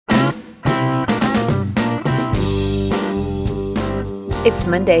It's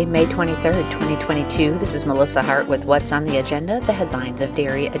Monday, May 23rd, 2022. This is Melissa Hart with What's on the Agenda, the headlines of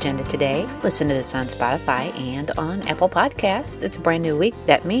Dairy Agenda Today. Listen to this on Spotify and on Apple Podcasts. It's a brand new week.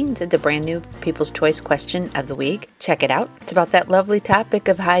 That means it's a brand new People's Choice question of the week. Check it out. It's about that lovely topic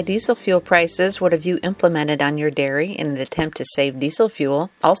of high diesel fuel prices. What have you implemented on your dairy in an attempt to save diesel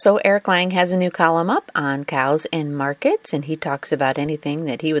fuel? Also, Eric Lang has a new column up on cows and markets, and he talks about anything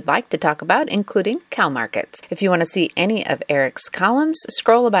that he would like to talk about, including cow markets. If you want to see any of Eric's columns,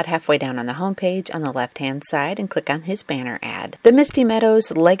 scroll about halfway down on the homepage on the left-hand side and click on his banner ad. The Misty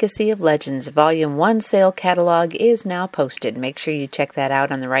Meadows Legacy of Legends Volume 1 sale catalog is now posted. Make sure you check that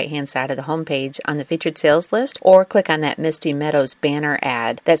out on the right-hand side of the homepage on the featured sales list, or click on that Misty Meadows banner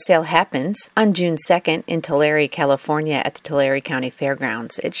ad. That sale happens on June 2nd in Tulare, California at the Tulare County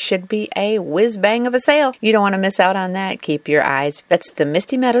Fairgrounds. It should be a whiz-bang of a sale. You don't want to miss out on that. Keep your eyes. That's the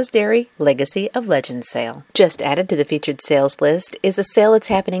Misty Meadows Dairy Legacy of Legends sale. Just added to the featured sales list is a sale that's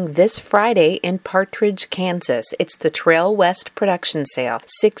happening this Friday in Partridge, Kansas. It's the Trail West production sale.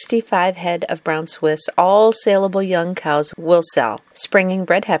 65 head of brown Swiss, all saleable young cows will sell. Springing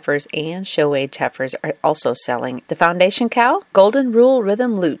bred heifers and show-age heifers are also selling. The foundation cow, Golden Rule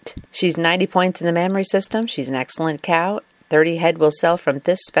Rhythm Lute. She's 90 points in the memory system. She's an excellent cow. 30 head will sell from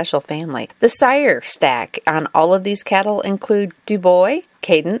this special family. The sire stack on all of these cattle include DuBois,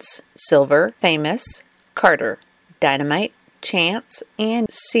 Cadence, Silver, Famous, Carter, Dynamite, Chance, and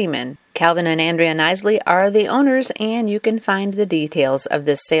Seaman. Calvin and Andrea Nisley are the owners, and you can find the details of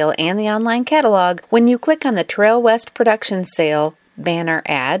this sale and the online catalog when you click on the Trail West production sale banner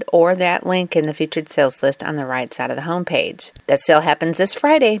ad or that link in the featured sales list on the right side of the homepage. That sale happens this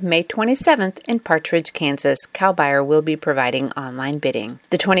Friday, May 27th in Partridge, Kansas. Cow Buyer will be providing online bidding.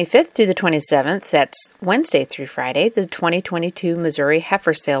 The 25th through the 27th, that's Wednesday through Friday, the 2022 Missouri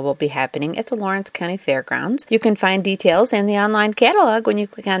Heifer Sale will be happening at the Lawrence County Fairgrounds. You can find details and the online catalog when you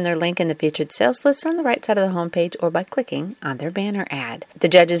click on their link in the featured sales list on the right side of the homepage or by clicking on their banner ad. The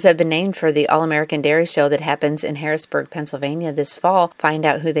judges have been named for the All-American Dairy Show that happens in Harrisburg, Pennsylvania this fall. Find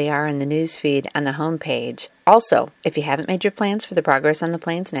out who they are in the news feed on the homepage. Also, if you haven't made your plans for the Progress on the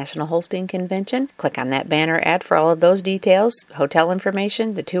Plains National Holstein Convention, click on that banner ad for all of those details, hotel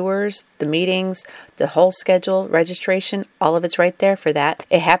information, the tours, the meetings, the whole schedule, registration, all of it's right there for that.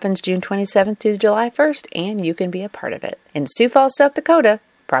 It happens June 27th through July 1st, and you can be a part of it. In Sioux Falls, South Dakota,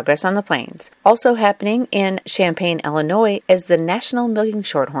 Progress on the Plains. Also happening in Champaign, Illinois is the National Milking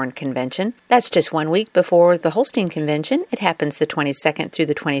Shorthorn Convention. That's just 1 week before the Holstein Convention. It happens the 22nd through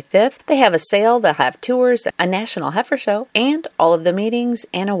the 25th. They have a sale, they'll have tours, a National Heifer Show, and all of the meetings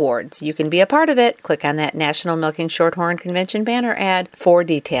and awards. You can be a part of it. Click on that National Milking Shorthorn Convention banner ad for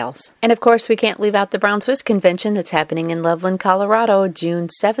details. And of course, we can't leave out the Brown Swiss Convention that's happening in Loveland, Colorado, June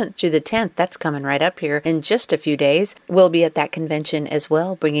 7th through the 10th. That's coming right up here in just a few days. We'll be at that convention as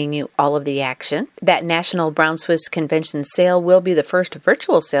well, bringing you all of the action. That National Brown Swiss Convention sale will be the first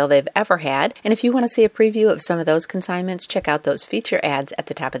virtual sale they've ever had, and if you want to see a preview of some of those consignments, check out those feature ads at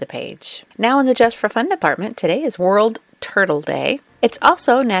the top of the page. Now in the Just for Fun department, today is World Turtle Day. It's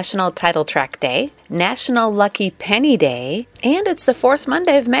also National Title Track Day, National Lucky Penny Day, and it's the fourth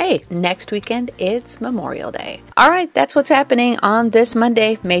Monday of May. Next weekend, it's Memorial Day. All right, that's what's happening on this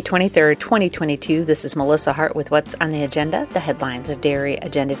Monday, May 23rd, 2022. This is Melissa Hart with What's on the Agenda, the headlines of Dairy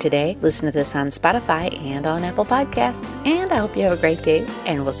Agenda Today. Listen to this on Spotify and on Apple Podcasts, and I hope you have a great day,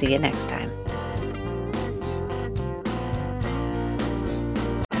 and we'll see you next time.